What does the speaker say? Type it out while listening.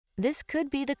This could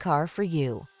be the car for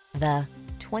you. The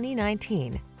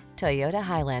 2019 Toyota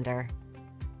Highlander.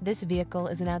 This vehicle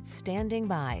is an outstanding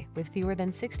buy with fewer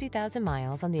than 60,000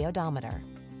 miles on the odometer.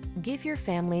 Give your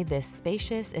family this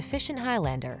spacious, efficient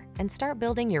Highlander and start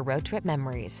building your road trip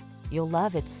memories. You'll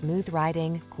love its smooth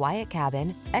riding, quiet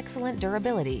cabin, excellent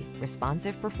durability,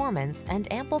 responsive performance, and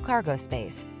ample cargo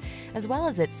space, as well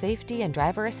as its safety and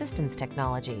driver assistance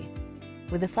technology.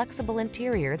 With a flexible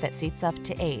interior that seats up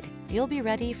to 8, you'll be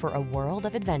ready for a world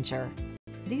of adventure.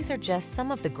 These are just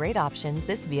some of the great options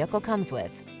this vehicle comes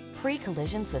with: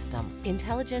 pre-collision system,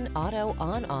 intelligent auto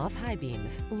on-off high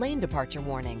beams, lane departure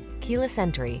warning, keyless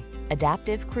entry,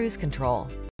 adaptive cruise control,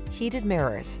 heated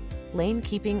mirrors, lane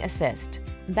keeping assist,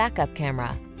 backup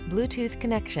camera, Bluetooth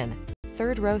connection,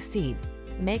 third row seat.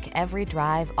 Make every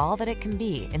drive all that it can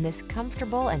be in this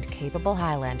comfortable and capable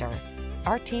Highlander.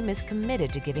 Our team is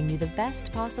committed to giving you the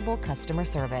best possible customer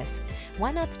service.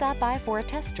 Why not stop by for a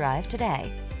test drive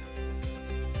today?